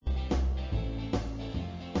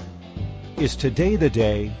Is today the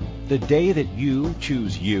day that you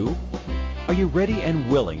choose you? Are you ready and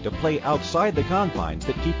willing to play outside the confines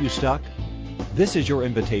that keep you stuck? This is your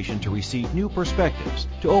invitation to receive new perspectives,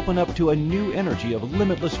 to open up to a new energy of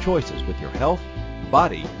limitless choices with your health,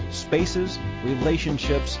 body, spaces,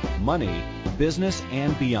 relationships, money, business,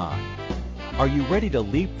 and beyond. Are you ready to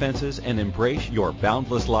leap fences and embrace your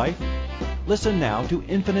boundless life? Listen now to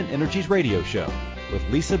Infinite Energies Radio Show with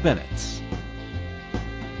Lisa Bennett.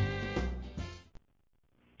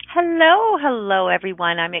 Hello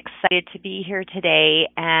everyone. I'm excited to be here today,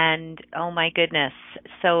 and oh my goodness.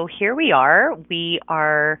 So here we are.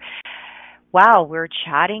 We're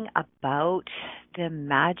chatting about the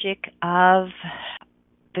magic of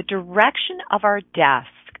the direction of our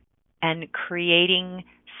desk and creating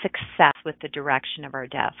success with the direction of our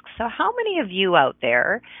desk. So how many of you out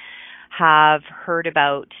there have heard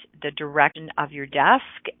about the direction of your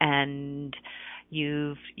desk, and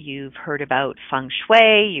You've heard about feng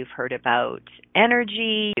shui, you've heard about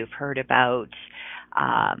energy, you've heard about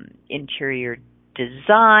interior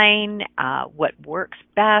design, what works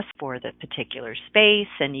best for the particular space,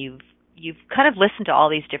 and you've kind of listened to all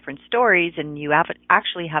these different stories, and you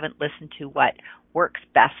haven't listened to what works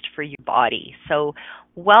best for your body. So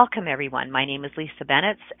welcome everyone. My name is Lisa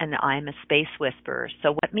Bennett, and I'm a space whisperer.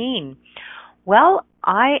 So what mean? Well,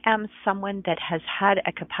 I am someone that has had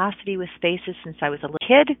a capacity with spaces since I was a little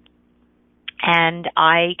kid, and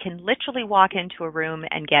I can literally walk into a room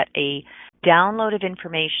and get a download of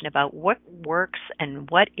information about what works and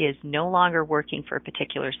what is no longer working for a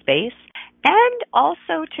particular space, and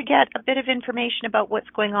also to get a bit of information about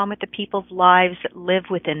what's going on with the people's lives that live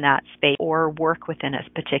within that space or work within a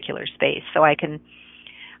particular space. So I can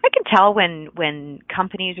tell when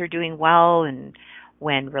companies are doing well and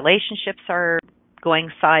when relationships are going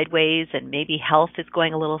sideways and maybe health is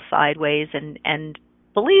going a little sideways. And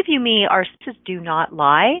believe you me, our senses do not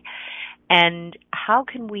lie. And how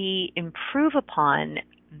can we improve upon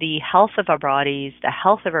the health of our bodies, the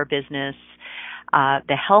health of our business,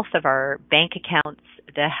 the health of our bank accounts,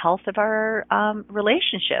 the health of our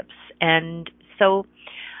relationships? And so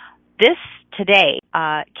this today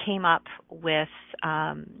came up with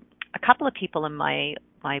a couple of people in my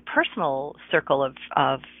personal circle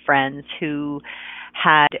of friends who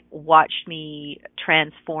had watched me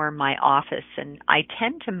transform my office, and I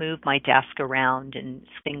tend to move my desk around and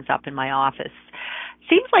things up in my office.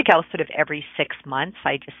 Seems like sort of every 6 months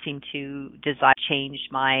I just seem to change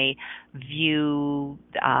my view.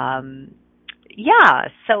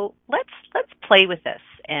 So let's play with this,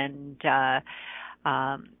 and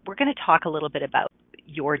we're going to talk a little bit about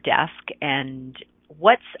your desk and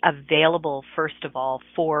what's available, first of all,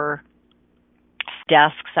 for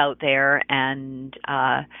desks out there, and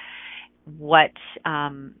what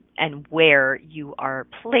and where you are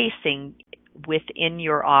placing within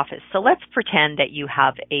your office. So let's pretend that you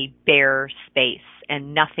have a bare space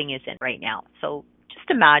and nothing is in right now. So just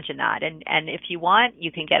imagine that. And if you want,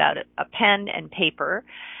 you can get out a pen and paper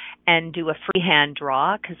and do a freehand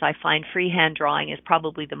draw, because I find freehand drawing is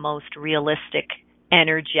probably the most realistic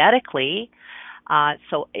energetically.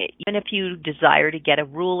 So even if you desire to get a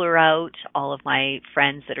ruler out, all of my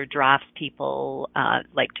friends that are draftspeople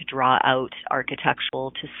like to draw out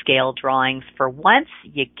architectural to scale drawings. For once,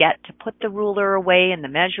 you get to put the ruler away and the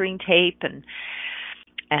measuring tape,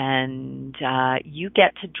 and you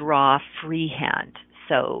get to draw freehand.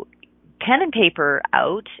 So pen and paper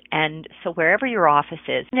out, and so wherever your office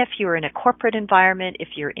is, and if you're in a corporate environment,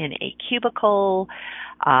 if you're in a cubicle,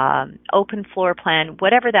 open floor plan,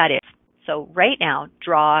 whatever that is. So right now,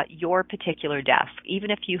 draw your particular desk,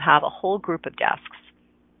 even if you have a whole group of desks.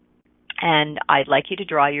 And I'd like you to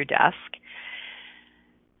draw your desk,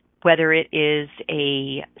 whether it is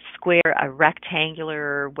a square, a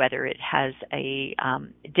rectangular, whether it has a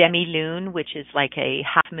demi-lune, which is like a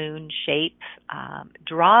half-moon shape.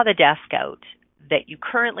 Draw the desk out that you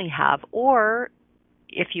currently have, or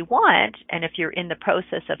if you want, and if you're in the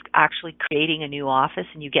process of actually creating a new office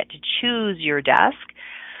and you get to choose your desk,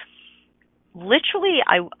 literally,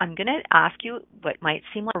 I'm going to ask you what might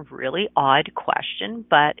seem like a really odd question,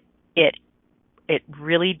 but it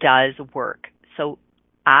really does work. So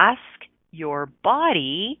ask your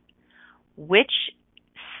body which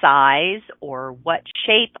size or what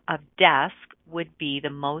shape of desk would be the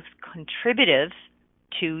most contributive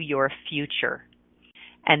to your future.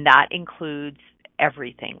 And that includes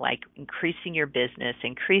everything, like increasing your business,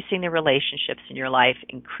 increasing the relationships in your life,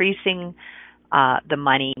 increasing the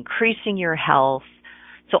money, increasing your health.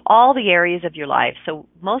 So all the areas of your life. So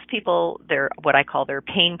most people, what I call their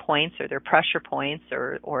pain points or their pressure points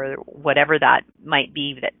or whatever that might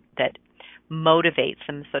be that motivates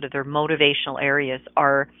them, sort of their motivational areas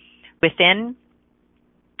are within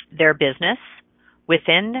their business,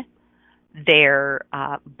 within their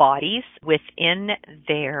bodies, within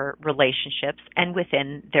their relationships, and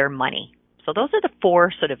within their money. So those are the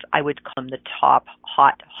four sort of, I would call them the top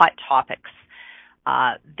hot topics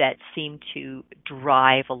that seem to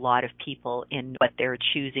drive a lot of people in what they're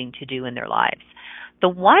choosing to do in their lives. The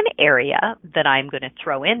one area that I'm going to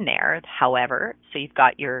throw in there, however, so you've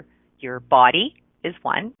got your body is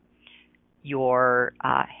one, your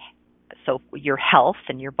your health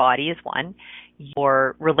and your body is one,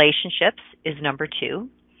 your relationships is number two,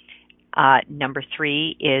 number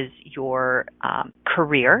three is your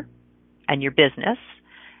career and your business,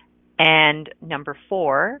 and number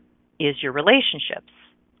four is your relationships.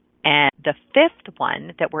 And the fifth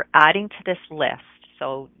one that we're adding to this list,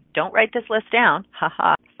 so don't write this list down,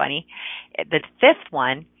 haha, funny. The fifth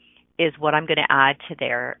one is what I'm going to add to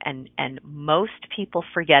there, and most people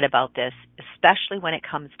forget about this, especially when it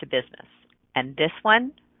comes to business. And this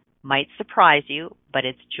one might surprise you, but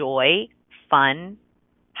it's joy, fun,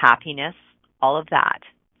 happiness, all of that.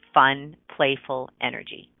 Fun, playful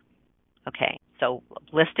energy. Okay, so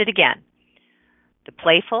list it again. The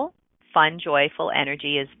playful, fun, joyful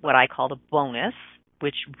energy is what I call the bonus,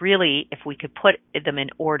 which really, if we could put them in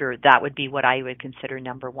order, that would be what I would consider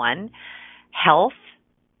number one. Health,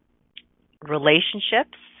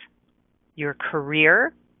 relationships, your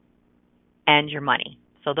career, and your money.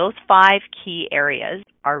 So those five key areas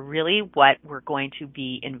are really what we're going to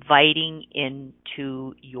be inviting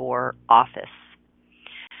into your office.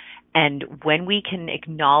 And when we can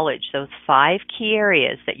acknowledge those five key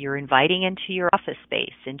areas that you're inviting into your office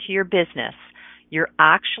space, into your business, you're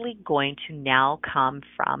actually going to now come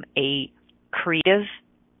from a creative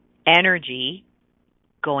energy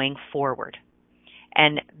going forward.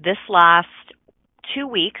 And this last 2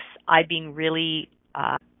 weeks, I've been really,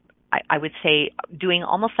 I would say, doing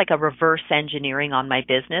almost like a reverse engineering on my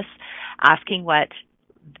business, asking what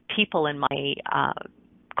people in my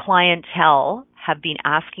clientele have been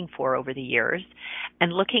asking for over the years,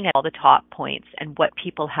 and looking at all the top points and what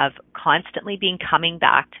people have constantly been coming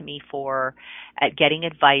back to me for, at getting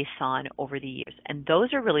advice on over the years. And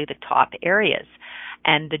those are really the top areas.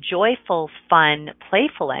 And the joyful, fun,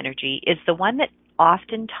 playful energy is the one that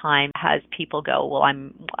oftentimes has people go, well,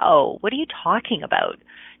 what are you talking about?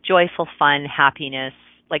 Joyful, fun, happiness,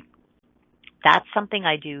 like that's something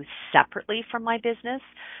I do separately from my business.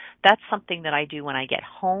 That's something that I do when I get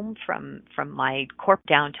home from my corp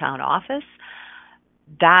downtown office.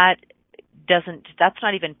 That's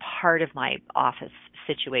not even part of my office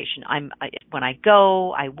situation. When I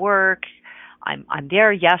go, I work, I'm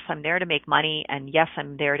there. Yes, I'm there to make money, and yes,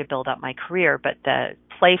 I'm there to build up my career. But the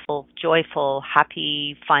playful, joyful,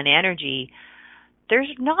 happy, fun energy,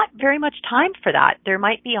 there's not very much time for that. There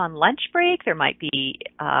might be on lunch break. There might be,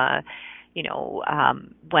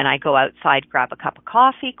 when I go outside, grab a cup of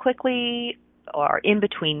coffee quickly, or in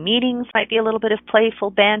between meetings might be a little bit of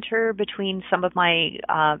playful banter between some of my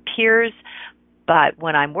peers. But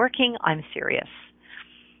when I'm working, I'm serious.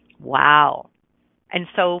 Wow. And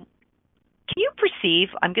so can you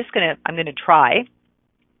perceive, I'm going to try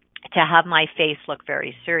to have my face look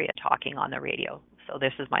very serious talking on the radio. So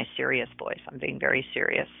this is my serious voice. I'm being very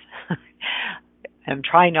serious. I'm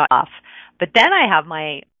trying not to laugh. But then I have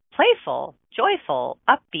my playful, joyful,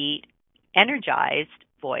 upbeat, energized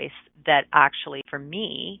voice that actually, for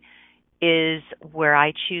me, is where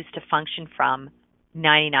I choose to function from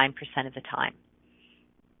 99% of the time.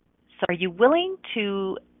 So are you willing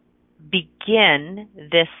to begin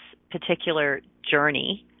this particular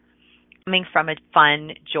journey coming from a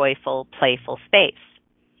fun, joyful, playful space?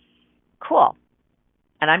 Cool.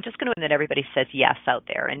 And I'm just going to assume that everybody says yes out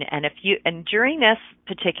there. And during this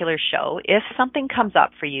particular show, if something comes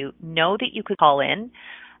up for you, know that you could call in.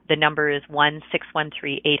 The number is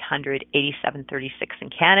 1-613-800-8736 in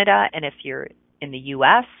Canada. And if you're in the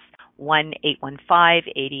U.S.,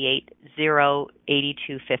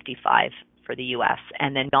 1-815-880-8255 for the U.S.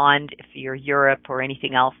 And then beyond, if you're Europe or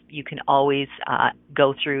anything else, you can always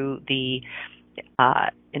go through the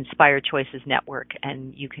Inspired Choices Network,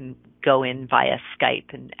 and you can go in via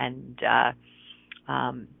Skype and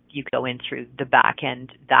you go in through the back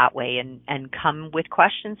end that way and come with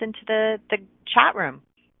questions into the chat room.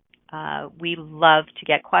 We love to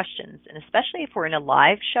get questions, and especially if we're in a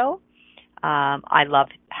live show, I love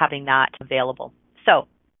having that available. So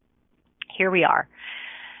here we are.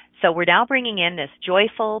 So we're now bringing in this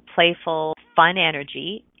joyful, playful, fun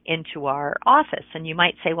energy into our office. And you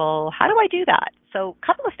might say, well, how do I do that? So a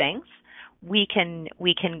couple of things. We can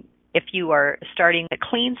if you are starting a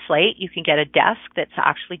clean slate, you can get a desk that's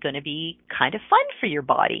actually going to be kind of fun for your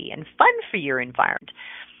body and fun for your environment.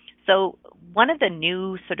 So one of the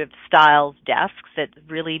new sort of styles desks that's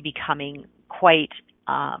really becoming quite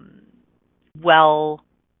well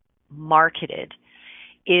marketed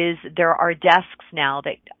is there are desks now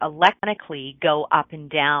that electronically go up and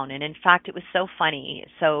down. And in fact, it was so funny.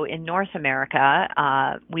 So in North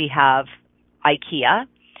America, we have IKEA,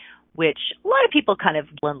 which a lot of people kind of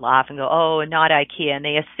laugh and go, oh, not IKEA. And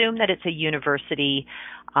they assume that it's a university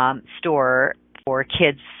store for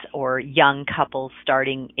kids or young couples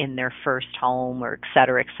starting in their first home, or et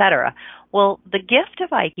cetera, et cetera. Well, the gift of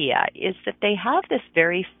IKEA is that they have this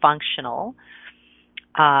very functional,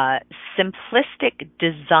 simplistic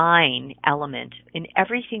design element in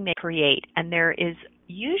everything they create. And there is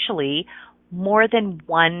usually more than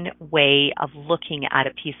one way of looking at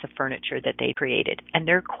a piece of furniture that they created. And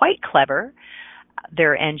they're quite clever.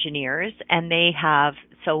 They're engineers, and they have,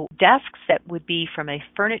 so desks that would be from a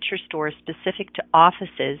furniture store specific to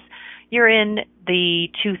offices, you're in the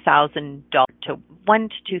 $2,000 to $1,000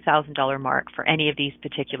 to $2,000 mark for any of these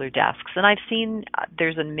particular desks. And I've seen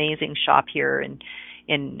there's an amazing shop here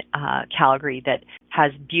in Calgary that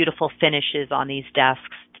has beautiful finishes on these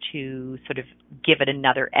desks to sort of give it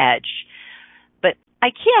another edge. But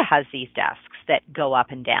IKEA has these desks that go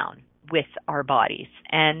up and down with our bodies.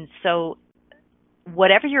 And so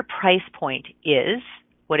whatever your price point is,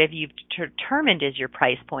 whatever you've determined is your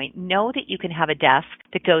price point, know that you can have a desk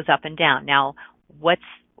that goes up and down. Now, what's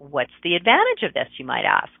the advantage of this, you might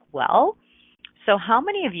ask? Well, so how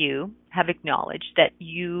many of you have acknowledged that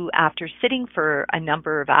you, after sitting for a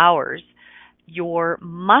number of hours, your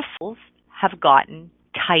muscles have gotten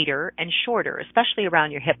tighter and shorter, especially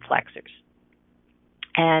around your hip flexors?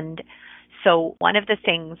 And so one of the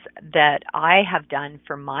things that I have done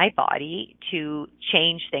for my body to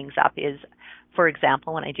change things up is, for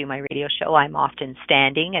example, when I do my radio show, I'm often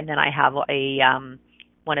standing, and then I have a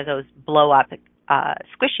one of those blow-up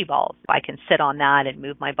squishy balls. I can sit on that and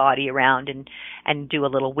move my body around and do a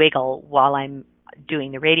little wiggle while I'm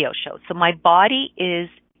doing the radio show. So my body is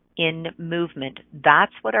in movement.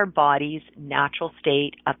 That's what our body's natural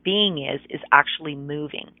state of being is actually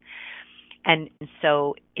moving. And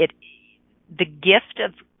so the gift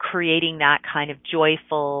of creating that kind of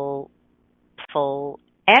joyful, full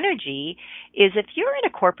energy is if you're in a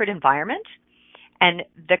corporate environment and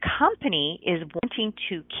the company is wanting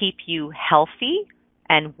to keep you healthy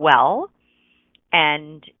and well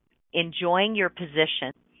and enjoying your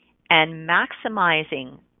position and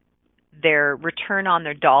maximizing their return on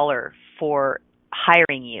their dollar for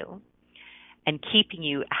hiring you and keeping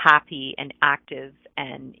you happy and active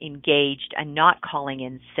and engaged and not calling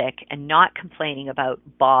in sick and not complaining about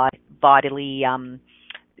bodily,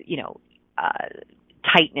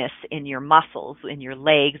 tightness in your muscles, in your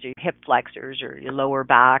legs or your hip flexors or your lower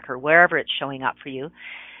back or wherever it's showing up for you,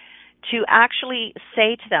 to actually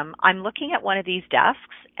say to them, I'm looking at one of these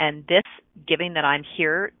desks, and this, given that I'm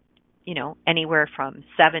here, anywhere from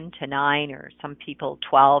 7 to 9 or some people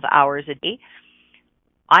 12 hours a day,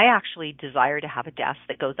 I actually desire to have a desk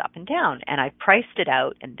that goes up and down, and I've priced it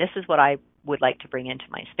out, and this is what I would like to bring into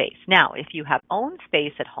my space. Now, if you have own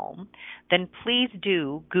space at home, then please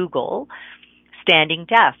do Google standing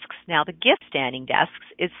desks. Now, the gift standing desks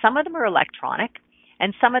is some of them are electronic,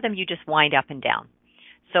 and some of them you just wind up and down.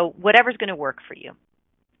 So whatever's going to work for you.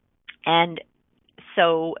 And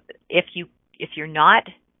so if you're not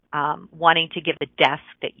wanting to give the desk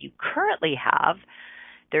that you currently have,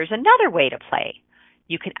 there's another way to play.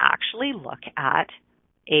 You can actually look at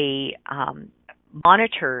a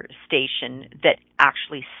monitor station that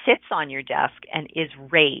actually sits on your desk and is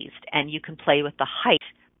raised, and you can play with the height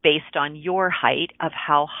based on your height of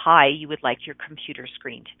how high you would like your computer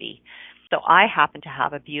screen to be. So I happen to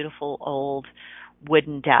have a beautiful old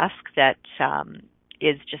wooden desk that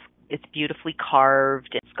it's beautifully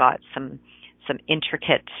carved. It's got some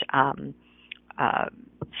intricate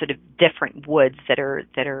sort of different woods that are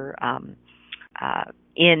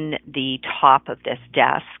in the top of this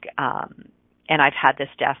desk, and I've had this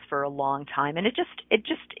desk for a long time, and it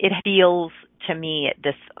feels to me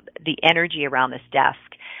the energy around this desk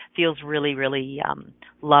feels really, really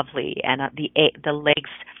lovely, and the legs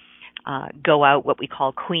go out what we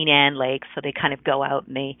call Queen Anne legs, so they kind of go out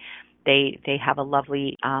and they have a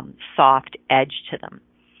lovely soft edge to them,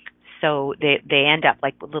 so they end up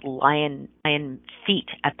like little lion feet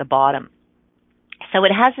at the bottom. So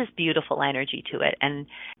it has this beautiful energy to it, and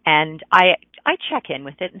I check in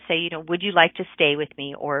with it and say, would you like to stay with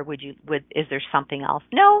me, or is there something else?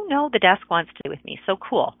 No, the desk wants to stay with me. So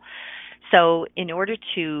cool. So in order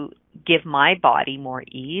to give my body more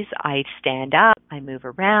ease, I stand up, I move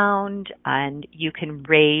around, and you can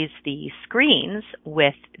raise the screens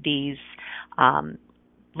with these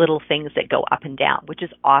little things that go up and down, which is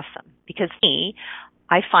awesome. Because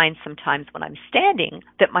I find sometimes when I'm standing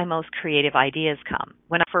that my most creative ideas come.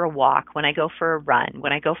 When I go for a walk, when I go for a run,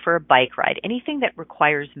 when I go for a bike ride, anything that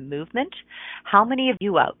requires movement, how many of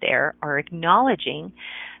you out there are acknowledging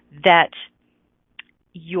that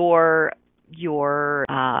your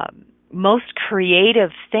most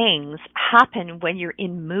creative things happen when you're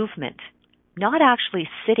in movement, not actually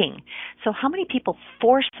sitting? So how many people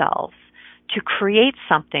force themselves to create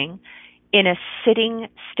something in a sitting,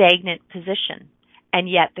 stagnant position, and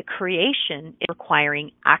yet the creation is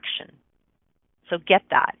requiring action? So get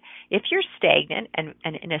that. If you're stagnant and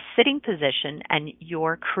in a sitting position and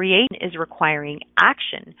your creation is requiring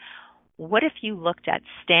action, what if you looked at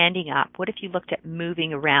standing up? What if you looked at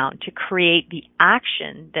moving around to create the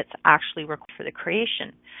action that's actually required for the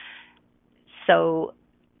creation? So,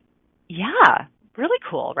 yeah, really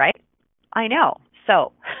cool, right? I know.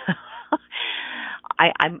 So,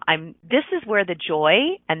 this is where the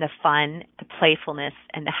joy and the fun, the playfulness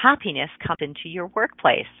and the happiness come into your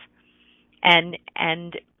workplace. And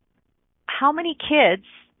how many kids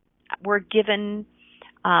were given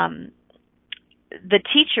the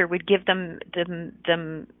teacher would give them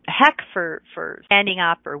heck for standing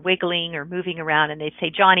up or wiggling or moving around, and they'd say,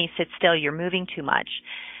 "Johnny, sit still, you're moving too much."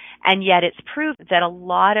 And yet it's proved that a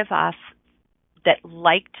lot of us that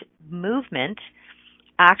liked movement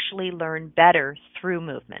actually learn better through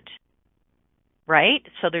movement, right?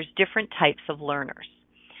 So there's different types of learners.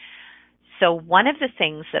 So one of the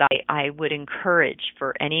things that I would encourage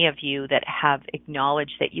for any of you that have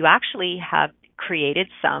acknowledged that you actually have created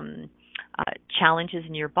some challenges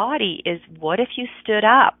in your body is, what if you stood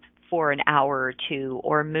up for an hour or two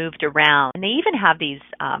or moved around? And they even have these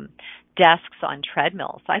desks on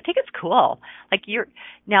treadmills. So I think it's cool. Like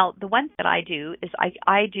now the one that I do is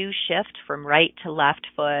I do shift from right to left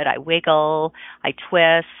foot. I wiggle, I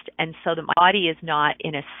twist, and so that my body is not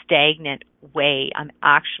in a stagnant way. I'm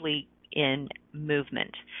actually in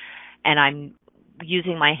movement, and I'm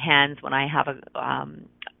using my hands when I have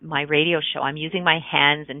my radio show. I'm using my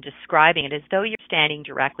hands and describing it as though you're standing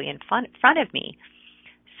directly in front of me.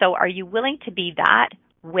 So are you willing to be that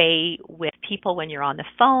way with people when you're on the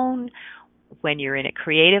phone, when you're in a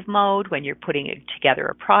creative mode, when you're putting together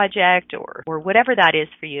a project or whatever that is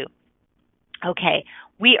for you? Okay,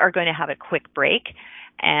 we are going to have a quick break,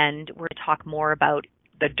 and we're going to talk more about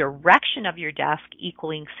the direction of your desk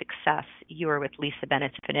equaling success. You are with Lisa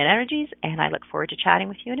Bennett, Infinite Energies, and I look forward to chatting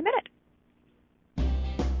with you in a minute.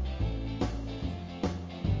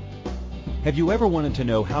 Have you ever wanted to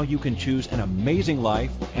know how you can choose an amazing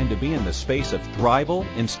life and to be in the space of thrival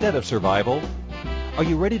instead of survival? Are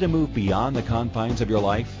you ready to move beyond the confines of your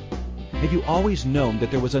life? Have you always known that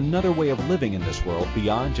there was another way of living in this world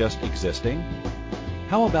beyond just existing?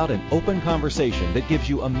 How about an open conversation that gives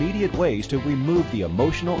you immediate ways to remove the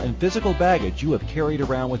emotional and physical baggage you have carried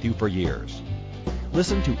around with you for years?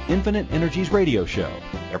 Listen to Infinite Energies Radio Show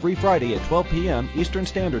every Friday at 12 p.m. Eastern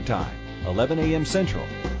Standard Time, 11 a.m. Central,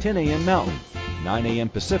 10 a.m. Mountain, 9 a.m.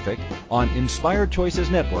 Pacific on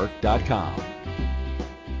InspiredChoicesNetwork.com.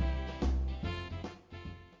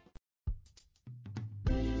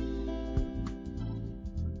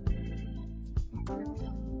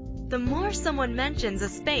 The more someone mentions a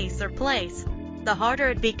space or place, the harder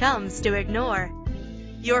it becomes to ignore.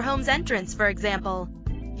 Your home's entrance, for example.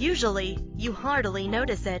 Usually, you hardly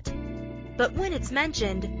notice it. But when it's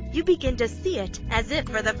mentioned, you begin to see it as if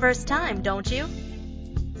for the first time, don't you?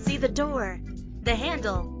 See the door, the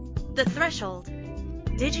handle, the threshold.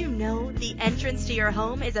 Did you know the entrance to your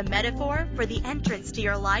home is a metaphor for the entrance to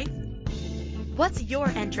your life? What's your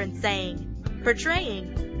entrance saying,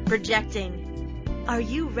 portraying, projecting? Are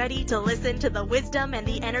you ready to listen to the wisdom and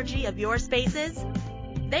the energy of your spaces?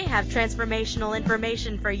 They have transformational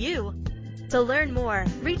information for you. To learn more,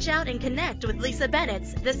 reach out and connect with Lisa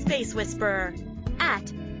Bennett's The Space Whisperer at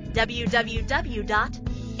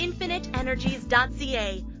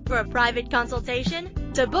www.infiniteenergies.ca for a private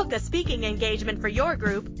consultation, to book a speaking engagement for your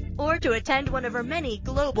group, or to attend one of her many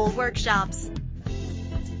global workshops.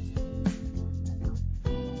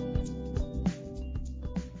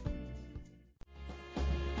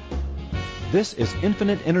 This is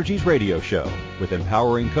Infinite Energies Radio Show with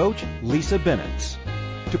empowering coach Lisa Bennett.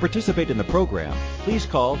 To participate in the program, please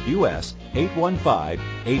call U.S.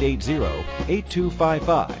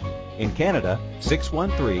 815-880-8255. In Canada,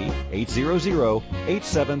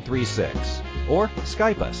 613-800-8736. Or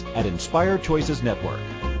Skype us at Inspired Choices Network.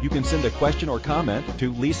 You can send a question or comment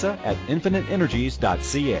to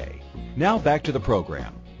lisa@infiniteenergies.ca. Now back to the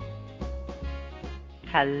program.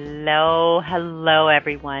 Hello,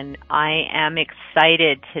 everyone. I am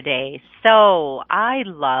excited today. So I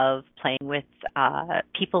love playing with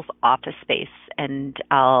people's office space, and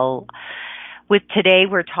with today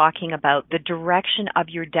we're talking about the direction of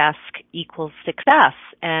your desk equals success,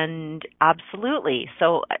 and absolutely.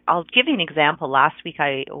 So I'll give you an example. Last week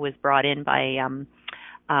I was brought in by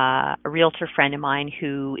a realtor friend of mine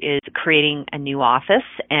who is creating a new office,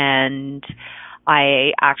 and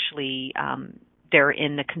I actually they're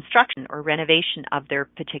in the construction or renovation of their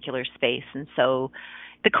particular space. And so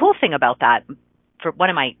the cool thing about that, for one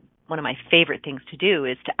of my favorite things to do,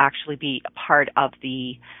 is to actually be a part of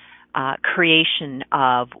the creation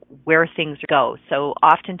of where things go. So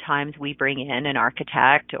oftentimes we bring in an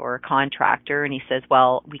architect or a contractor, and he says,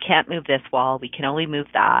 well, we can't move this wall, we can only move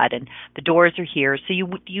that, and the doors are here. So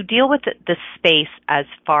you deal with the space as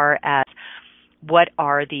far as what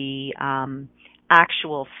are the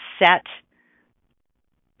actual set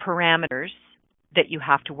parameters that you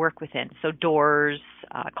have to work within. So doors,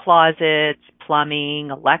 closets, plumbing,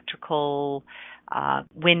 electrical,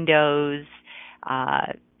 windows,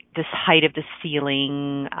 this height of the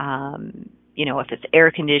ceiling, if it's air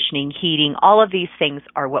conditioning, heating, all of these things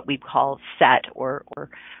are what we call set or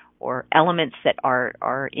elements that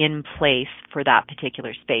are in place for that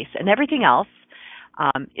particular space. And everything else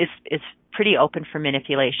is pretty open for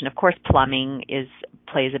manipulation. Of course, plumbing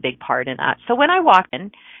plays a big part in that. So when I walked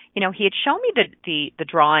in, he had shown me the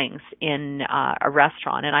drawings in a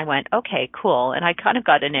restaurant, and I went, okay, cool. And I kind of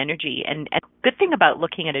got an energy. And the good thing about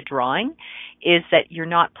looking at a drawing is that you're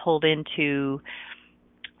not pulled into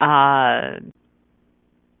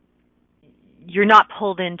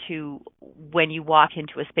when you walk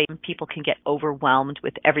into a space, people can get overwhelmed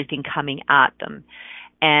with everything coming at them.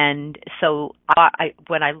 And so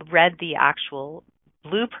when I read the actual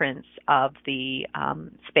blueprints of the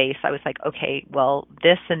space, I was like, okay, well,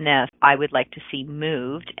 this and this I would like to see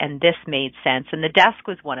moved, and this made sense. And the desk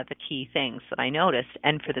was one of the key things that I noticed,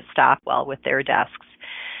 and for the staff, well, with their desks.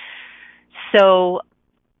 So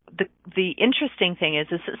the interesting thing is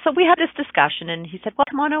so we had this discussion, and he said, well,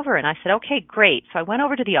 come on over. And I said, okay, great. So I went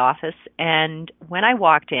over to the office, and when I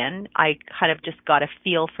walked in, I kind of just got a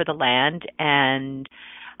feel for the land and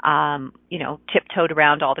tiptoed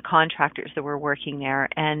around all the contractors that were working there.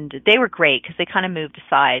 And they were great because they kind of moved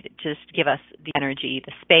aside just to give us the energy,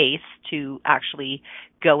 the space to actually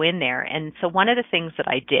go in there. And so one of the things that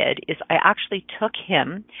I did is I actually took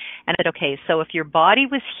him and I said, okay, so if your body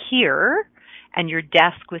was here and your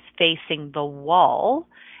desk was facing the wall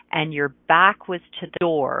and your back was to the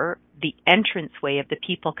door, the entranceway of the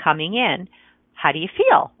people coming in, how do you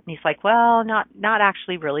feel? And he's like, well, not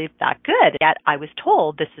actually really that good. Yet I was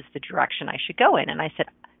told this is the direction I should go in. And I said,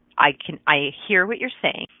 I hear what you're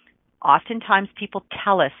saying. Oftentimes people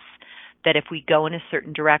tell us that if we go in a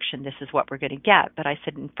certain direction, this is what we're going to get. But I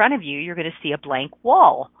said, in front of you, you're going to see a blank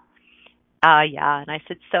wall. Yeah. And I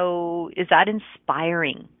said, so is that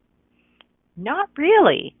inspiring? Not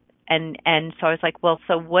really. And so I was like, well,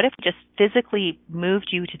 so what if I just physically moved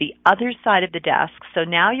you to the other side of the desk? So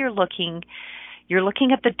now you're looking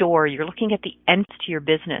at the door, you're looking at the end to your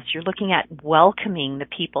business, you're looking at welcoming the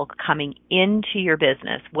people coming into your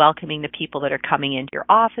business, welcoming the people that are coming into your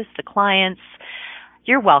office, the clients.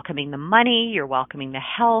 You're welcoming the money, you're welcoming the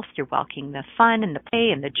health, you're welcoming the fun and the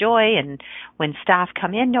play and the joy. And when staff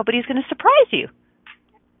come in, nobody's going to surprise you.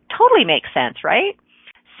 Totally makes sense, right?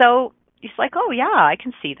 So he's like, oh, yeah, I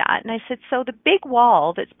can see that. And I said, so the big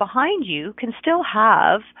wall that's behind you can still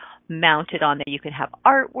have mounted on there. You can have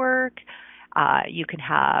artwork. You can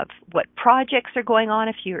have what projects are going on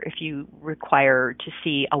if you require to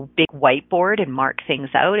see a big whiteboard and mark things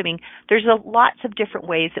out. I mean, there's lots of different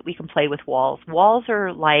ways that we can play with walls. Walls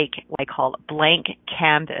are like what I call a blank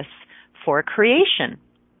canvas for creation.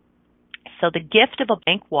 So the gift of a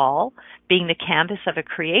blank wall, being the canvas of a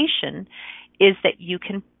creation, is that you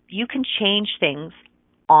can change things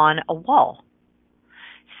on a wall.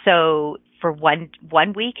 So for one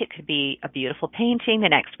week, it could be a beautiful painting. The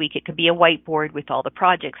next week, it could be a whiteboard with all the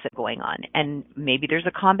projects that are going on. And maybe there's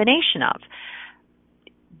a combination of.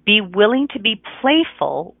 Be willing to be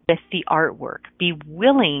playful with the artwork. Be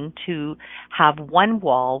willing to have one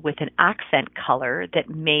wall with an accent color that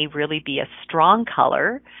may really be a strong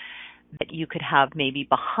color that you could have maybe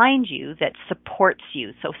behind you that supports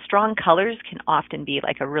you. So strong colors can often be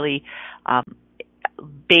like a really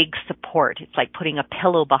big support. It's like putting a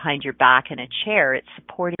pillow behind your back in a chair. It's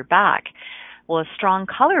supporting your back. Well, a strong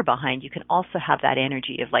color behind you can also have that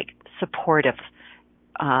energy of like supportive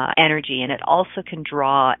energy, and it also can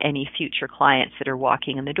draw any future clients that are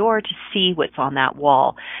walking in the door to see what's on that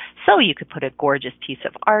wall. So you could put a gorgeous piece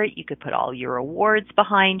of art, you could put all your awards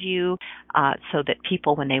behind you, so that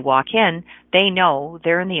people, when they walk in, they know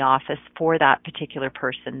they're in the office for that particular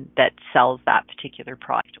person that sells that particular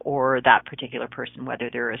product, or that particular person, whether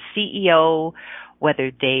they're a CEO,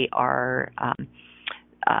 whether they are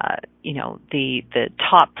the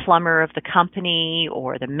top plumber of the company,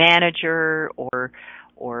 or the manager, or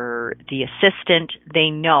the assistant.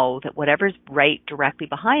 They know that whatever's right directly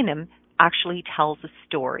behind them actually tells a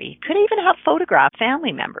story. Could even have photographed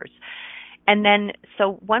family members. And then,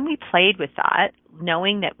 so when we played with that,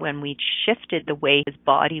 knowing that when we shifted the way his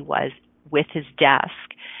body was with his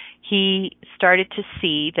desk, he started to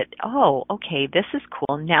see that, oh, okay, this is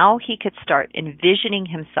cool. Now he could start envisioning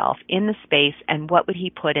himself in the space, and what would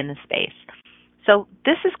he put in the space. So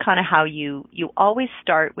this is kind of how you always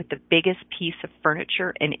start with the biggest piece of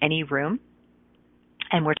furniture in any room.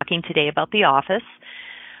 And we're talking today about the office.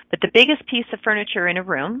 But the biggest piece of furniture in a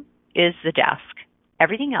room is the desk.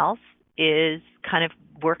 Everything else is kind of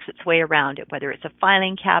works its way around it, whether it's a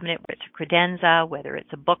filing cabinet, whether it's a credenza, whether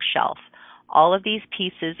it's a bookshelf. All of these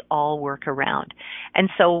pieces all work around. And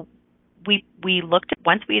so we looked at,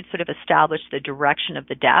 once we had sort of established the direction of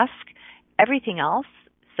the desk, everything else.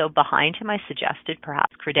 So behind him, I suggested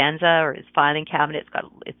perhaps credenza or his filing cabinet.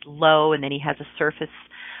 It's low, and then he has a surface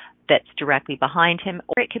that's directly behind him,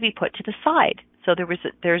 or it could be put to the side. So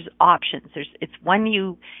there's options. It's when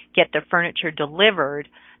you get the furniture delivered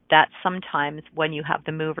that sometimes when you have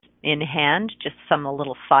the mover in hand, just a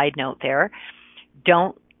little side note there,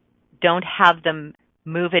 don't have them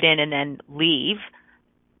move it in and then leave.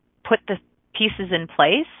 Put the pieces in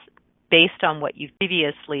place based on what you've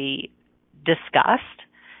previously discussed,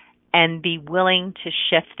 and be willing to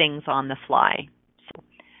shift things on the fly. So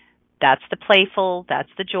that's the playful, that's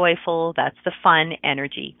the joyful, that's the fun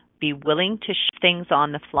energy. Be willing to shift things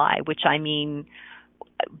on the fly, which I mean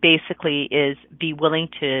basically is be willing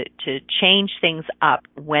to change things up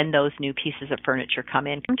when those new pieces of furniture come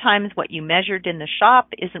in. Sometimes what you measured in the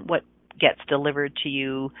shop isn't what gets delivered to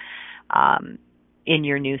you in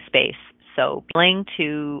your new space. So be willing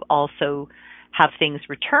to also have things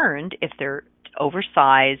returned if they're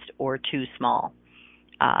oversized or too small.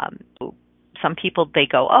 Some people, they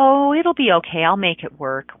go, oh, it'll be okay, I'll make it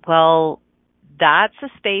work. Well, that's a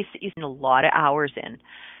space that you spend a lot of hours in.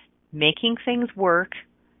 Making things work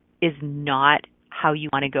is not how you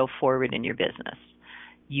want to go forward in your business.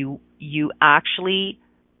 You actually,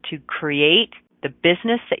 to create the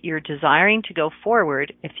business that you're desiring to go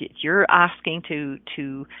forward, if you're asking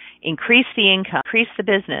to increase the income, increase the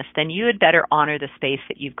business, then you had better honor the space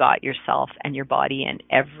that you've got yourself and your body in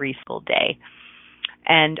every single day.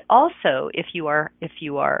 And also, if you are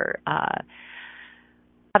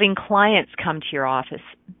having clients come to your office,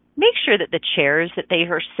 make sure that the chairs that they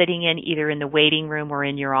are sitting in, either in the waiting room or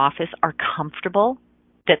in your office, are comfortable,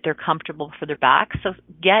 that they're comfortable for their back. So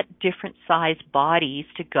get different sized bodies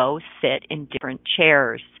to go sit in different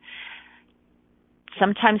chairs.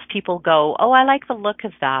 Sometimes people go, oh, I like the look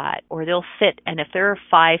of that. Or they'll sit, and if they're a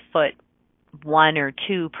 5'1" or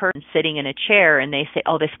 2 person sitting in a chair, and they say,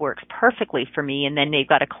 oh, this works perfectly for me. And then they've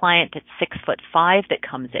got a client that's 6'5" that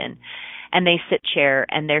comes in, and they sit chair,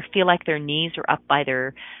 and they feel like their knees are up by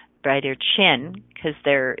their chin because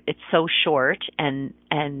it's so short, and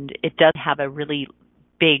it does have a really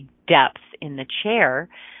big depth in the chair.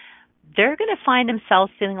 They're going to find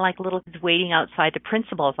themselves feeling like little kids waiting outside the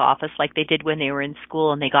principal's office, like they did when they were in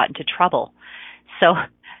school and they got into trouble. So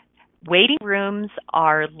waiting rooms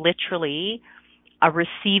are literally a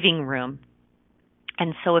receiving room.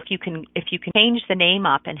 And so if you can change the name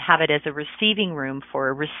up and have it as a receiving room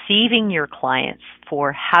for receiving your clients,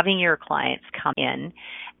 for having your clients come in,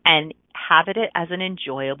 and have it as an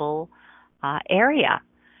enjoyable area.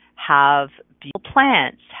 Have beautiful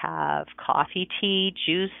plants, have coffee, tea,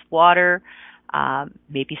 juice, water,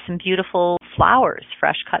 maybe some beautiful flowers,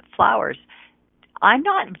 fresh cut flowers. I'm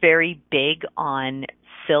not very big on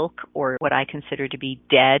silk or what I consider to be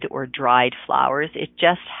dead or dried flowers. It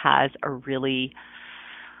just has a really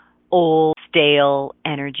old, stale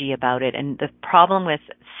energy about it. And the problem with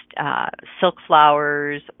silk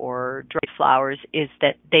flowers or dried flowers is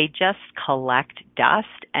that they just collect dust.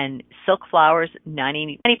 And silk flowers,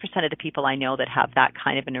 90% of the people I know that have that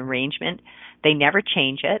kind of an arrangement, they never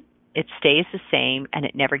change it. It stays the same, and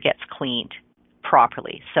it never gets cleaned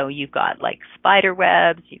properly. So you've got like spider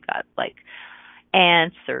webs, you've got like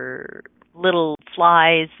ants or little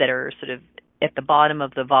flies that are sort of at the bottom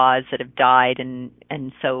of the vase that have died, and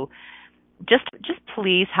so just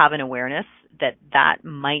please have an awareness that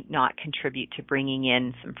might not contribute to bringing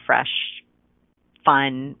in some fresh,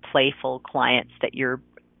 fun, playful clients that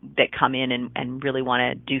come in and really want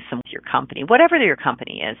to do some with your company, whatever your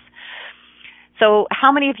company is. So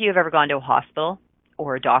how many of you have ever gone to a hospital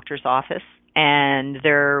or a doctor's office and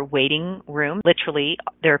their waiting room, literally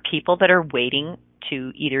there are people that are waiting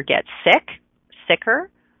to either get sicker,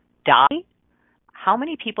 die? How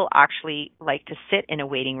many people actually like to sit in a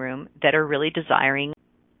waiting room that are really desiring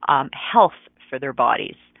health for their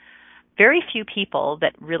bodies? Very few people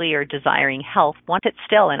that really are desiring health want it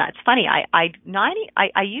still. And it's funny, I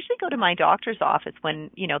usually go to my doctor's office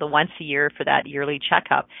when, the once a year for that yearly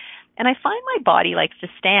checkup. And I find my body likes to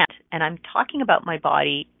stand. And I'm talking about my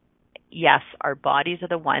body. Yes, our bodies are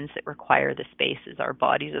the ones that require the spaces. Our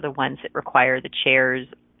bodies are the ones that require the chairs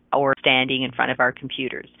or standing in front of our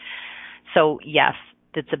computers. So yes,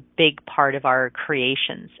 that's a big part of our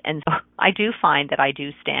creations. And so I do find that I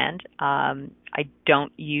do stand. I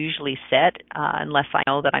don't usually sit unless I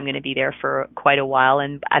know that I'm going to be there for quite a while.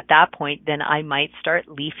 And at that point, then I might start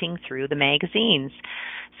leafing through the magazines.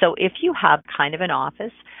 So if you have kind of an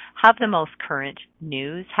office, have the most current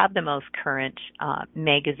news, have the most current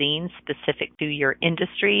magazines specific to your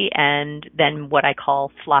industry, and then what I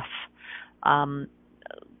call fluff.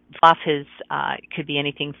 Fluff could be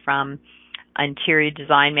anything from interior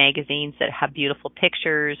design magazines that have beautiful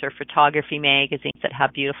pictures, or photography magazines that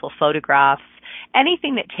have beautiful photographs,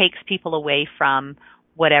 anything that takes people away from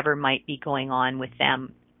whatever might be going on with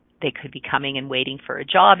them. They could be coming and waiting for a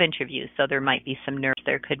job interview, so there might be some nerves.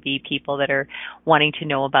 There could be people that are wanting to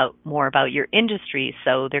know more about your industry,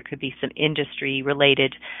 so there could be some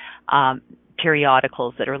industry-related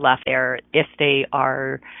periodicals that are left there. If they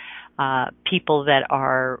are people that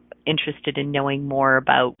are interested in knowing more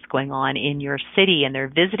about what's going on in your city and they're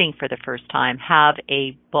visiting for the first time, have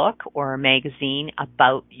a book or a magazine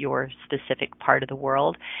about your specific part of the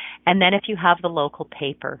world. And then if you have the local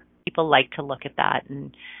paper, people like to look at that.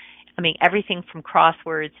 And I mean, everything from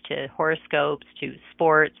crosswords to horoscopes to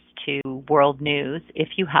sports to world news. If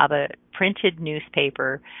you have a printed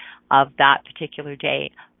newspaper of that particular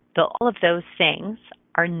day, all of those things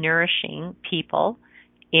are nourishing people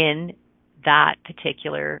in that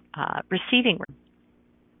particular receiving room.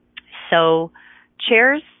 So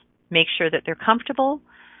chairs, make sure that they're comfortable.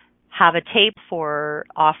 Have a table for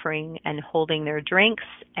offering and holding their drinks,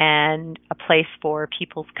 and a place for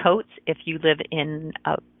people's coats. If you live in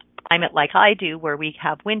a climate like I do, where we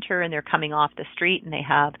have winter and they're coming off the street and they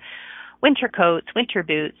have winter coats, winter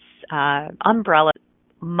boots, umbrella,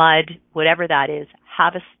 mud, whatever that is,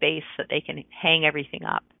 have a space that they can hang everything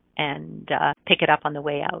up and pick it up on the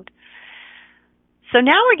way out. So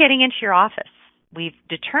now we're getting into your office. We've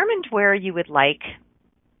determined where you would like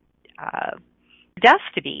desk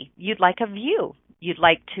to be. You'd like a view. You'd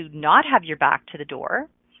like to not have your back to the door,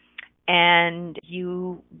 and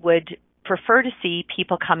you would prefer to see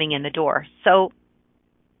people coming in the door. So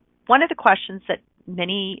one of the questions that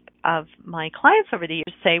many of my clients over the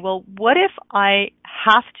years say, well, what if I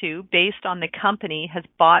have to, based on the company has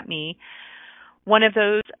bought me one of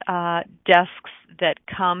those desks that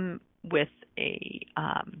come with a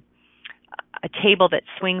table that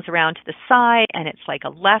swings around to the side, and it's like a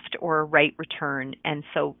left or a right return. And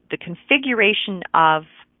so the configuration of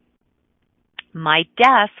my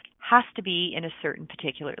desk has to be in a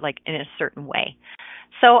certain way.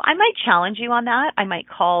 So I might challenge you on that. I might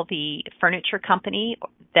call the furniture company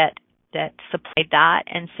that supplied that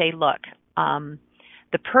and say, look,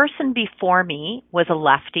 the person before me was a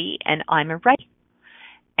lefty and I'm a righty.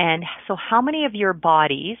 And so how many of your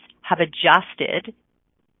bodies have adjusted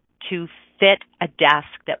to fit a desk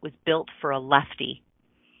that was built for a lefty?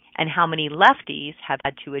 And how many lefties have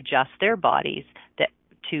had to adjust their bodies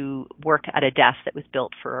to work at a desk that was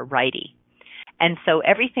built for a righty? And so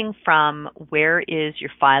everything from where is your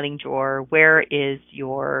filing drawer, where is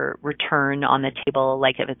your return on the table,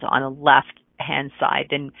 like if it's on a left-hand side,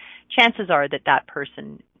 then chances are that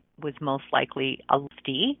person was most likely a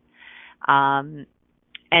lefty.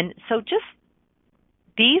 And so just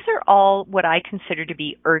these are all what I consider to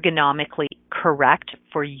be ergonomically correct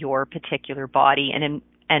for your particular body.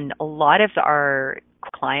 And a lot of our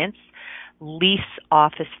clients lease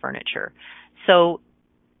office furniture. So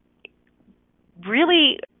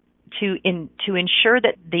really to ensure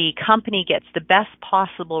that the company gets the best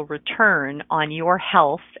possible return on your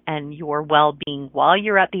health and your well-being while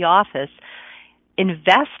you're at the office,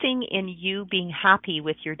 investing in you being happy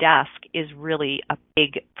with your desk is really a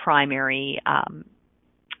big primary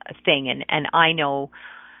thing. And I know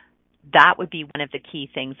that would be one of the key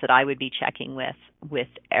things that I would be checking with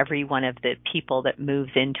every one of the people that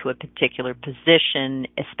moves into a particular position,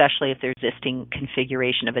 especially if there's existing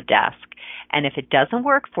configuration of a desk. And if it doesn't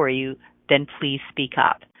work for you, then please speak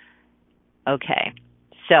up. Okay,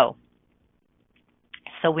 so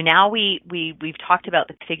now we've talked about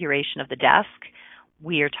the configuration of the desk.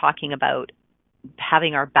 We are talking about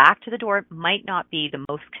having our back to the door might not be the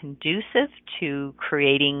most conducive to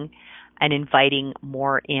creating and inviting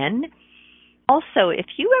more in. Also, if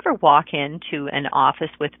you ever walk into an office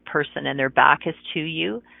with a person and their back is to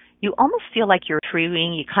you, you almost feel like you're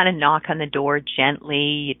intruding. You kind of knock on the door gently,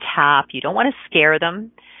 you tap. You don't want to scare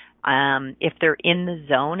them. If they're in the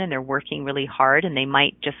zone and they're working really hard and they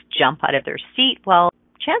might just jump out of their seat, well,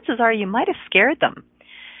 chances are you might have scared them.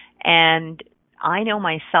 And I know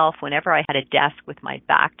myself, whenever I had a desk with my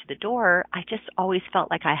back to the door, I just always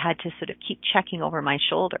felt like I had to sort of keep checking over my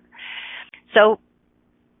shoulder. So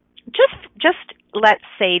just let's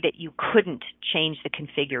say that you couldn't change the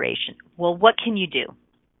configuration. Well, what can you do?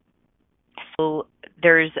 So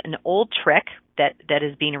there's an old trick that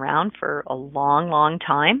has been around for a long, long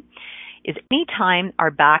time, is anytime our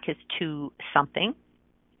back is to something,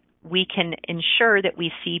 we can ensure that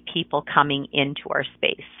we see people coming into our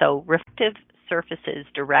space. So reflective surfaces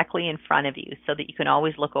directly in front of you so that you can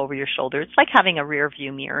always look over your shoulder. It's like having a rear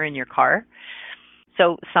view mirror in your car.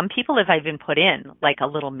 So some people have even put in like a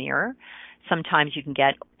little mirror. Sometimes you can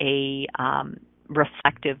get a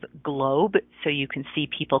reflective globe so you can see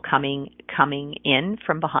people coming in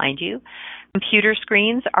from behind you. Computer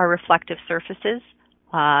screens are reflective surfaces.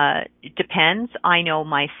 It depends. I know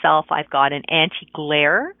myself, I've got an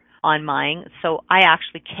anti-glare on mine, so I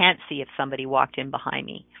actually can't see if somebody walked in behind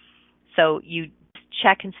me. So you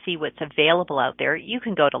check and see what's available out there. You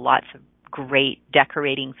can go to lots of great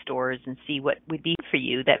decorating stores and see what would be for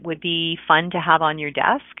you that would be fun to have on your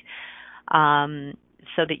desk,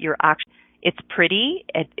 so that you're actually, it's pretty,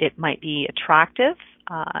 it might be attractive,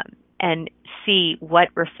 and see what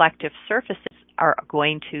reflective surfaces are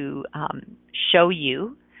going to show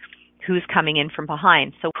you who's coming in from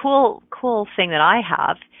behind. So cool thing that I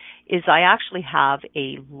have is I actually have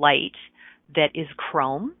a light that is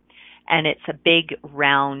chrome, and it's a big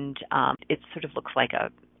round, it sort of looks like a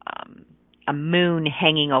moon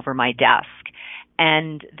hanging over my desk.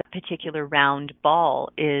 And the particular round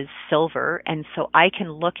ball is silver, and so I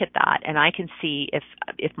can look at that and I can see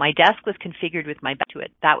if my desk was configured with my back to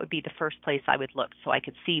it, that would be the first place I would look, so I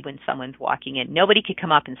could see when someone's walking in. Nobody could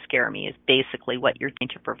come up and scare me is basically what you're trying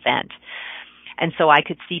to prevent. And so I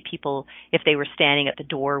could see people, if they were standing at the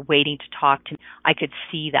door waiting to talk to me, I could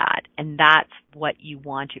see that. And that's what you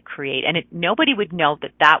want to create. And nobody would know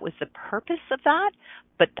that was the purpose of that,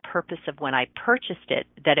 but the purpose of when I purchased it,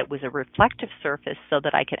 that it was a reflective surface so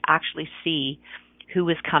that I could actually see who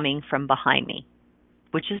was coming from behind me,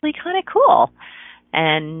 which is really kind of cool.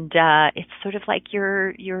 And it's sort of like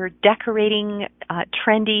you're decorating a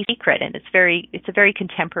trendy secret, and it's a very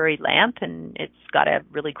contemporary lamp, and it's got a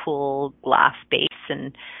really cool glass base,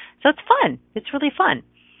 and so it's fun. It's really fun.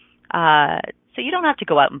 So you don't have to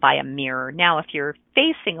go out and buy a mirror. Now, if you're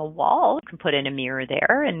facing a wall, you can put in a mirror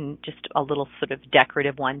there and just a little sort of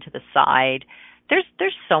decorative one to the side. There's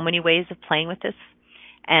so many ways of playing with this,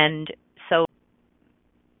 and so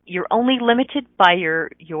you're only limited by your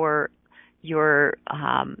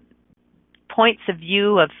points of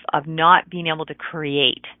view of not being able to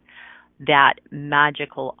create that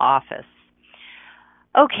magical office.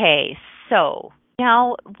 Okay, so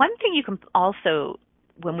now one thing you can also,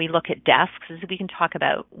 when we look at desks, is we can talk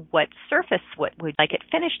about what surface, what would like it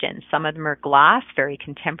finished in. Some of them are glass, very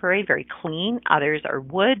contemporary, very clean. Others are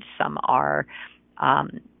wood. Some are a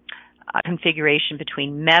configuration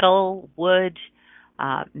between metal, wood,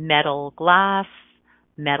 metal glass,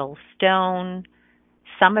 metal stone.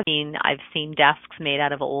 I've seen desks made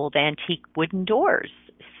out of old antique wooden doors.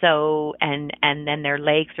 So, and then their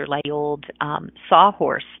legs are like the old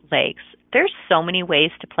sawhorse legs. There's so many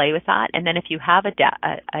ways to play with that. And then if you have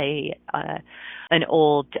an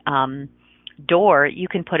old door, you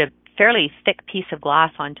can put a fairly thick piece of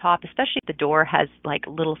glass on top, especially if the door has like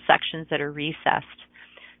little sections that are recessed.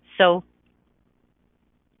 So,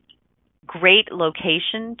 great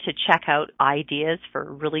location to check out ideas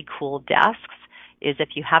for really cool desks is if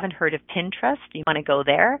you haven't heard of Pinterest, you want to go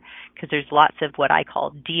there because there's lots of what I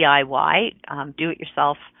call DIY,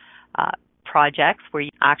 do-it-yourself projects where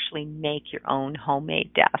you actually make your own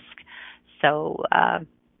homemade desk. So,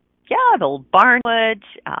 the old barnwood.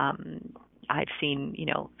 I've seen,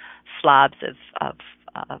 slabs of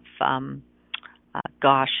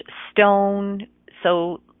stone.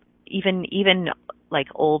 So even like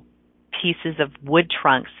old pieces of wood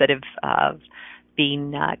trunks that have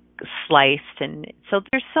been sliced. And so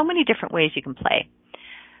there's so many different ways you can play.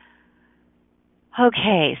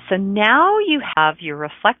 Okay, so now you have your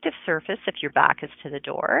reflective surface if your back is to the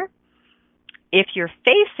door. If you're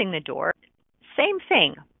facing the door, same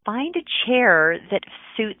thing. Find a chair that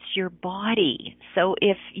suits your body. So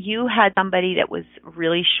if you had somebody that was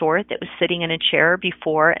really short that was sitting in a chair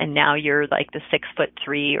before, and now you're like the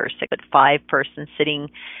 6'3" or 6'5" person sitting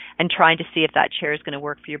and trying to see if that chair is going to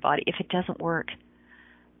work for your body, if it doesn't work,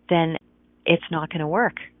 then it's not going to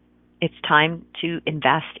work. It's time to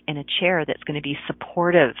invest in a chair that's going to be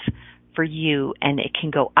supportive for you, and it can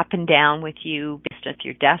go up and down with you based on if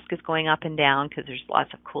your desk is going up and down, because there's lots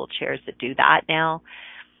of cool chairs that do that now.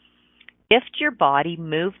 Gift your body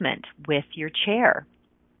movement with your chair,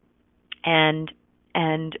 and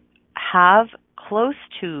have close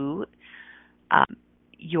to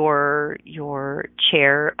your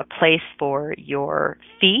chair a place for your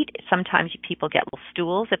feet. Sometimes people get little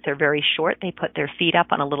stools. If they're very short, they put their feet up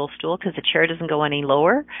on a little stool because the chair doesn't go any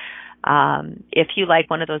lower. If you like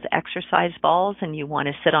one of those exercise balls and you want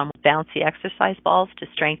to sit on bouncy exercise balls to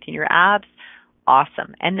strengthen your abs,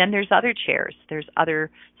 awesome. And then there's other chairs. There's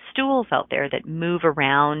other stools out there that move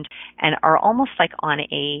around and are almost like on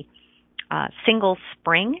a single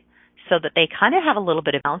spring, so that they kind of have a little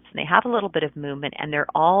bit of bounce and they have a little bit of movement, and they're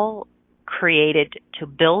all created to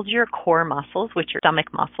build your core muscles, which are stomach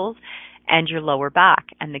muscles, and your lower back.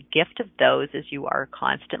 And the gift of those is you are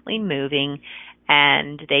constantly moving,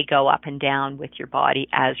 and they go up and down with your body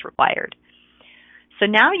as required. So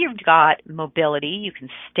now you've got mobility. You can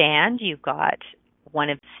stand. You've got one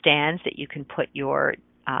of the stands that you can put your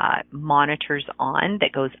monitors on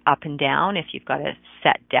that goes up and down if you've got a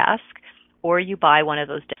set desk, or you buy one of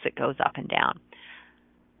those desks that goes up and down.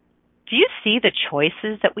 Do you see the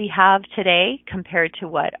choices that we have today compared to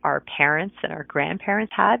what our parents and our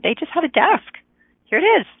grandparents had? They just had a desk. Here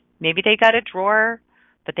it is. Maybe they got a drawer,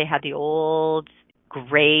 but they had the old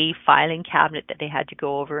gray filing cabinet that they had to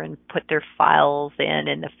go over and put their files in,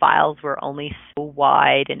 and the files were only so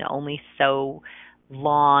wide and only so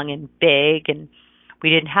long and big, and we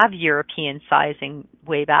didn't have European sizing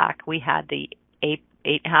way back. We had the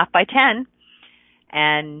 8.5 by 10,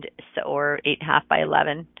 and so, or 8.5 by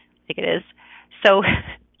 11, I think it is. So,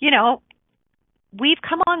 we've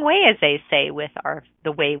come a long way, as they say, with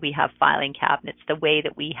the way we have filing cabinets, the way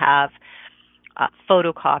that we have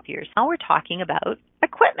photocopiers. Now we're talking about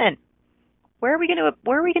equipment. Where are we going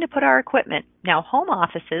to put our equipment? Now, home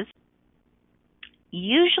offices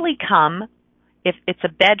usually come if it's a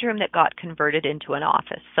bedroom that got converted into an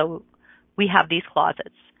office. So we have these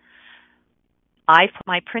closets. I put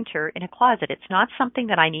my printer in a closet. It's not something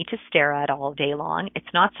that I need to stare at all day long.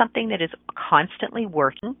 It's not something that is constantly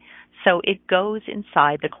working. So it goes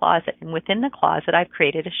inside the closet. And within the closet, I've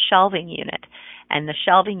created a shelving unit. And the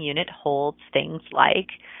shelving unit holds things like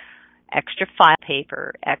extra file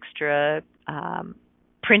paper, extra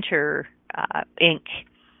printer ink,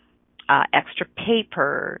 extra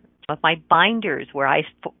paper, some of my binders where I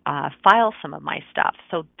file some of my stuff.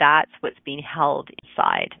 So that's what's being held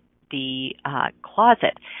inside the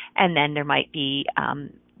closet. And then there might be,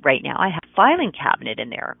 right now I have a filing cabinet in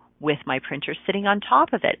there with my printer sitting on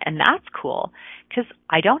top of it. And that's cool because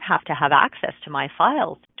I don't have to have access to my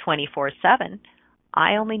files 24/7.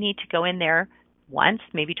 I only need to go in there once,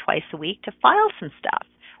 maybe twice a week to file some stuff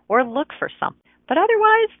or look for something. But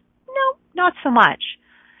otherwise, no, not so much.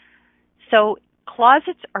 So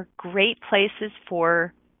closets are great places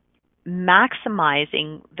for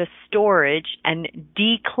maximizing the storage and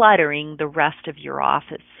decluttering the rest of your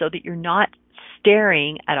office so that you're not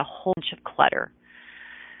staring at a whole bunch of clutter.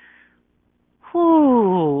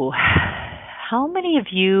 Whew. How many of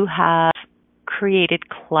you have created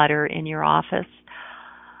clutter in your office?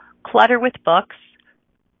 Clutter with books,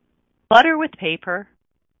 clutter with paper.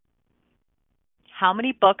 How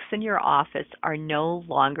many books in your office are no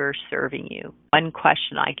longer serving you? One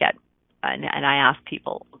question I get, and I ask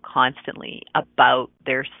people constantly about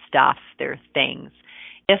their stuff, their things.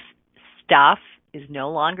 If stuff is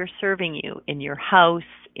no longer serving you in your house,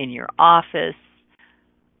 in your office,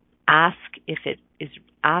 ask if it is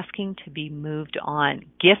asking to be moved on,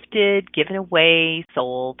 gifted, given away,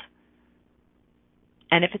 sold.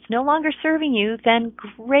 And if it's no longer serving you, then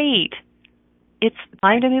great. It's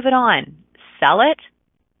time to move it on. Sell it,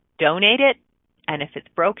 donate it, and if it's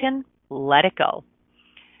broken, let it go.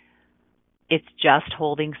 It's just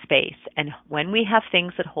holding space. And when we have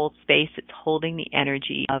things that hold space, it's holding the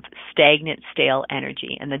energy of stagnant, stale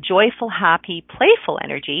energy. And the joyful, happy, playful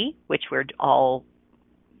energy, which we're all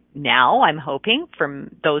now, I'm hoping,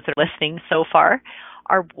 from those that are listening so far,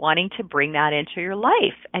 are wanting to bring that into your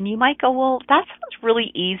life. And you might go, well, that sounds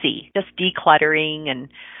really easy, just decluttering and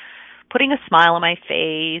putting a smile on my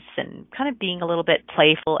face and kind of being a little bit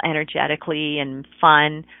playful energetically and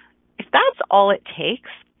fun. If that's all it takes,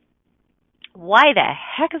 why the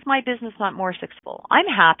heck is my business not more successful? I'm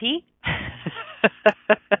happy.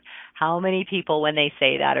 How many people, when they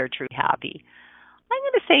say that, are truly happy? I'm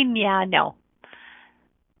going to say, yeah, no.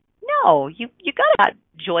 No, you got to have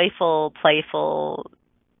joyful, playful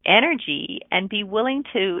energy and be willing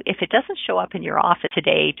to, if it doesn't show up in your office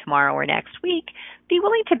today, tomorrow, or next week, be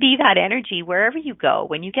willing to be that energy wherever you go.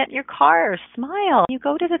 When you get in your car, smile. When you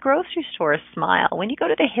go to the grocery store, smile. When you go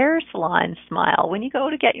to the hair salon, smile. When you go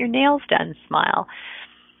to get your nails done, smile.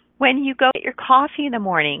 When you go get your coffee in the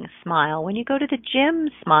morning, smile. When you go to the gym,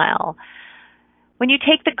 smile. When you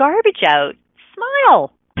take the garbage out,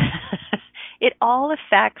 smile. It all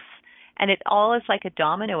affects, and it all is like a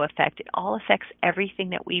domino effect. It all affects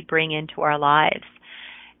everything that we bring into our lives.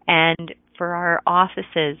 And for our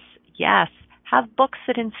offices, yes, have books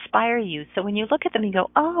that inspire you. So when you look at them and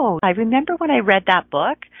go, oh, I remember when I read that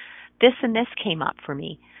book, this and this came up for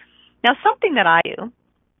me. Now, something that I do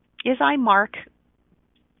is I mark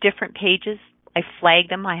different pages. I flag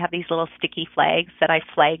them. I have these little sticky flags that I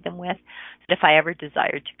flag them with. That if I ever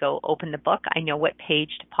desired to go open the book, I know what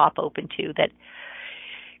page to pop open to. That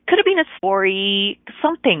could have been a story,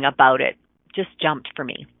 something about it just jumped for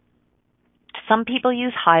me. Some people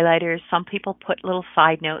use highlighters. Some people put little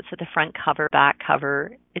side notes at the front cover, back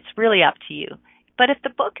cover. It's really up to you. But if the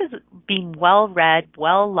book is being well read,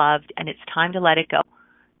 well loved, and it's time to let it go,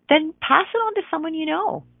 then pass it on to someone you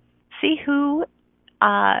know. See who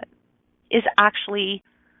is actually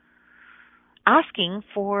asking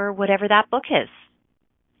for whatever that book is.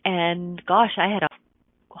 And gosh, I had a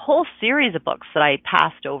whole series of books that I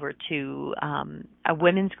passed over to a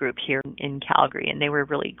women's group here in Calgary, and they were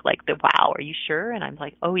really like, wow, are you sure? And I'm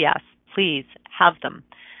like, oh yes, please have them.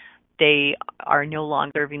 They are no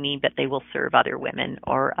longer serving me, but they will serve other women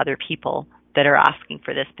or other people that are asking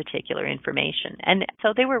for this particular information. And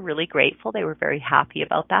so they were really grateful. They were very happy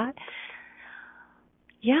about that.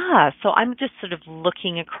 Yeah, so I'm just sort of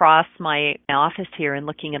looking across my office here and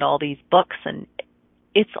looking at all these books, and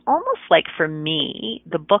it's almost like for me,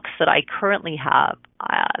 the books that I currently have,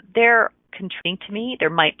 they're contributing to me.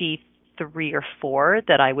 There might be 3 or 4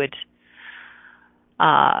 that I would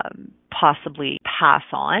possibly pass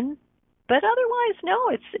on, but otherwise,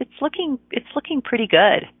 no. It's looking pretty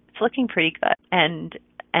good. It's looking pretty good, and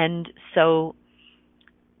so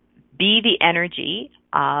be the energy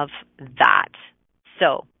of that.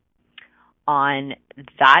 So, on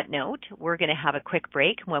that note, we're going to have a quick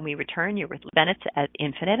break. When we return, you're with Bennett at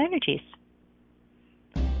Infinite Energies.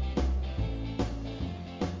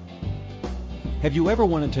 Have you ever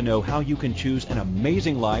wanted to know how you can choose an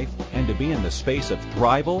amazing life and to be in the space of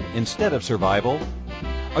thrival instead of survival?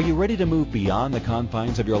 Are you ready to move beyond the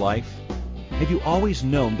confines of your life? Have you always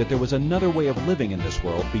known that there was another way of living in this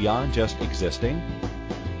world beyond just existing?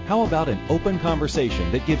 How about an open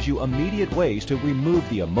conversation that gives you immediate ways to remove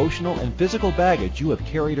the emotional and physical baggage you have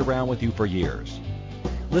carried around with you for years?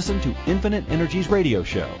 Listen to Infinite Energies Radio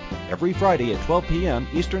Show every Friday at 12 p.m.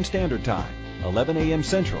 Eastern Standard Time, 11 a.m.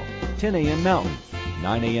 Central, 10 a.m. Mountain,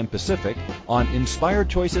 9 a.m. Pacific on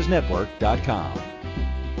InspiredChoicesNetwork.com.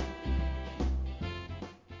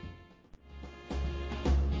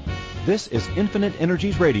 This is Infinite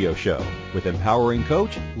Energies Radio Show with empowering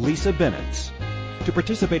coach Lisa Bennett. To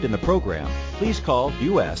participate in the program, please call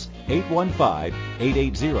U.S.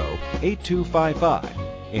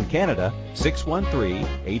 815-880-8255. In Canada,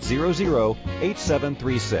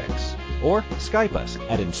 613-800-8736. Or Skype us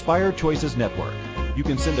at Inspired Choices Network. You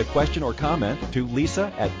can send a question or comment to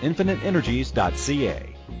Lisa at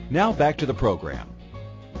infiniteenergies.ca. Now back to the program.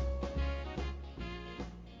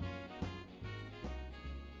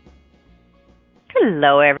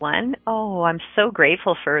 Hello, everyone. Oh, I'm so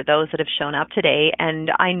grateful for those that have shown up today.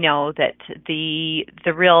 And I know that the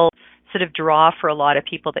real sort of draw for a lot of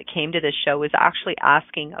people that came to this show is actually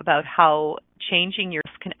asking about how changing yours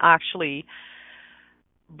can actually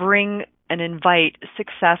bring and invite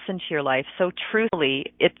success into your life. So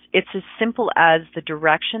truthfully, it's as simple as the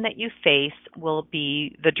direction that you face will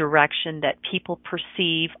be the direction that people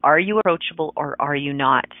perceive. Are you approachable or are you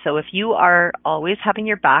not? So if you are always having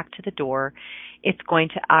your back to the door, it's going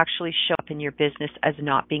to actually show up in your business as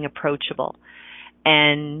not being approachable.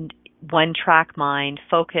 And one-track mind,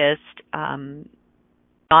 focused,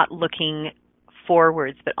 not looking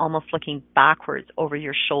forwards, but almost looking backwards over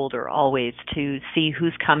your shoulder always to see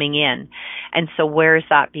who's coming in. And so where is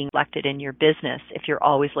that being reflected in your business if you're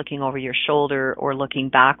always looking over your shoulder or looking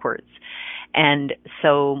backwards? And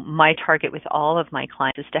so my target with all of my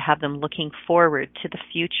clients is to have them looking forward to the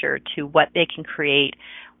future, to what they can create,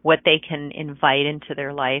 what they can invite into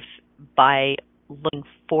their life by looking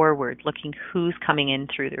forward, looking who's coming in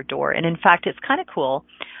through their door. And in fact, it's kind of cool.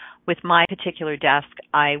 With my particular desk,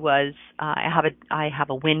 I have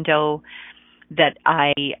a window that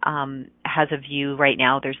has a view right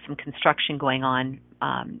now. There's some construction going on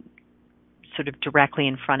sort of directly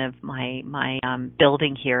in front of my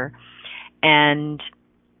building here. And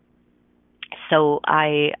so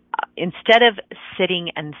instead of sitting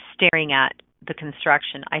and staring at the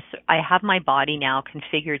construction, I have my body now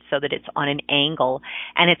configured so that it's on an angle,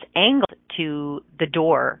 and it's angled to the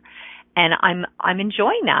door. And I'm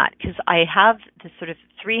enjoying that because I have this sort of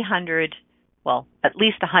 300, well, at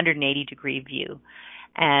least 180 degree view,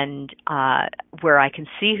 and where I can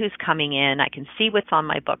see who's coming in, I can see what's on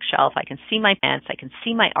my bookshelf, I can see my plants, I can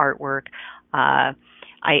see my artwork.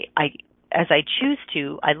 As I choose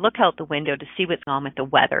to, I look out the window to see what's going on with the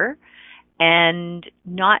weather, and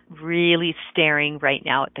not really staring right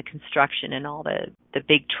now at the construction and all the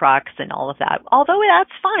big trucks and all of that. Although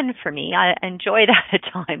that's fun for me, I enjoy that at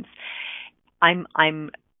times.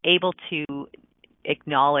 I'm able to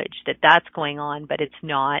acknowledge that that's going on, but it's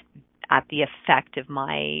not at the effect of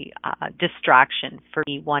my distraction for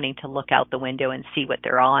me wanting to look out the window and see what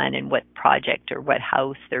they're on and what project or what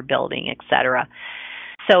house they're building, etc.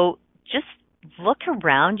 So just look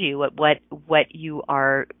around you at what you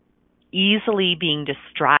are easily being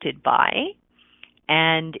distracted by.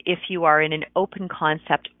 And if you are in an open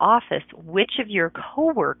concept office, which of your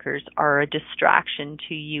coworkers are a distraction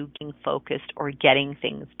to you being focused or getting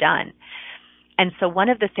things done? And so one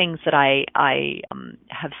of the things that I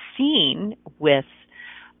have seen with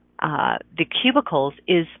the cubicles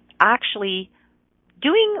is actually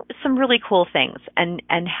doing some really cool things and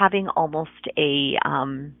having almost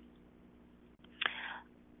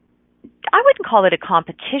I wouldn't call it a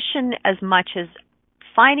competition as much as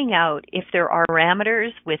finding out if there are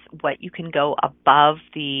parameters with what you can go above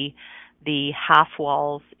the half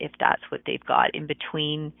walls, if that's what they've got in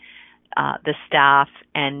between the staff,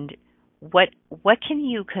 and what can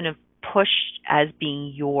you kind of push as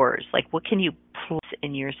being yours? Like, what can you place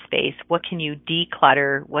in your space? What can you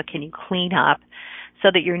declutter? What can you clean up so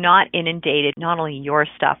that you're not inundated, not only your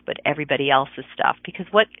stuff, but everybody else's stuff? Because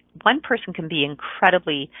what one person can be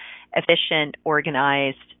incredibly efficient,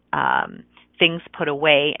 organized, things put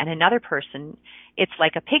away, and another person, it's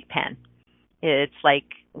like a pig pen. It's like,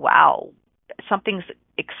 wow, something's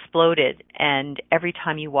exploded, and every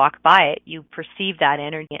time you walk by it, you perceive that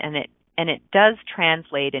energy, and it does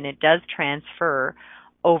translate and it does transfer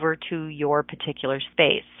over to your particular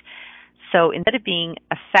space. So instead of being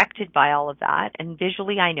affected by all of that, and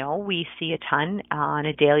visually I know we see a ton on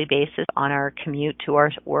a daily basis on our commute to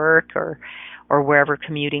our work or wherever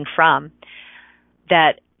commuting from,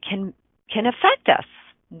 that can affect us,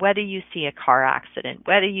 whether you see a car accident,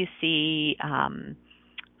 whether you see a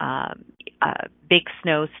big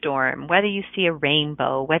snowstorm, whether you see a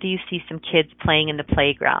rainbow, whether you see some kids playing in the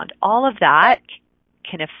playground. All of that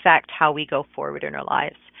can affect how we go forward in our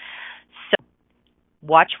lives. So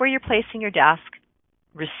watch where you're placing your desk,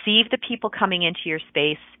 receive the people coming into your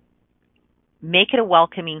space, make it a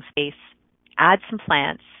welcoming space, add some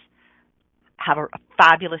plants, have a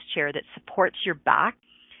fabulous chair that supports your back.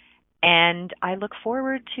 And I look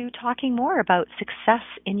forward to talking more about success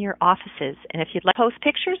in your offices. And if you'd like to post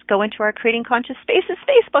pictures, go into our Creating Conscious Spaces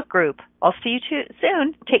Facebook group. I'll see you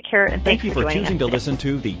soon. Take care, and thank you for joining choosing to listen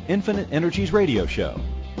to the Infinite Energies radio show.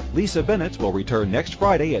 Lisa Bennett will return next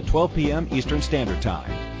Friday at 12 p.m. Eastern Standard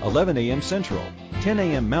Time, 11 a.m. Central, 10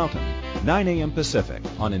 a.m. Mountain, 9 a.m. Pacific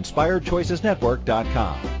on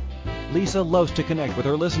InspiredChoicesNetwork.com. Lisa loves to connect with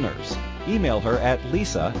her listeners. Email her at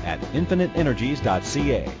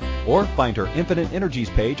lisa@infiniteenergies.ca or find her Infinite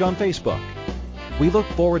Energies page on Facebook. We look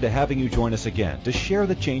forward to having you join us again to share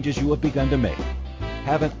the changes you have begun to make.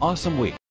 Have an awesome week.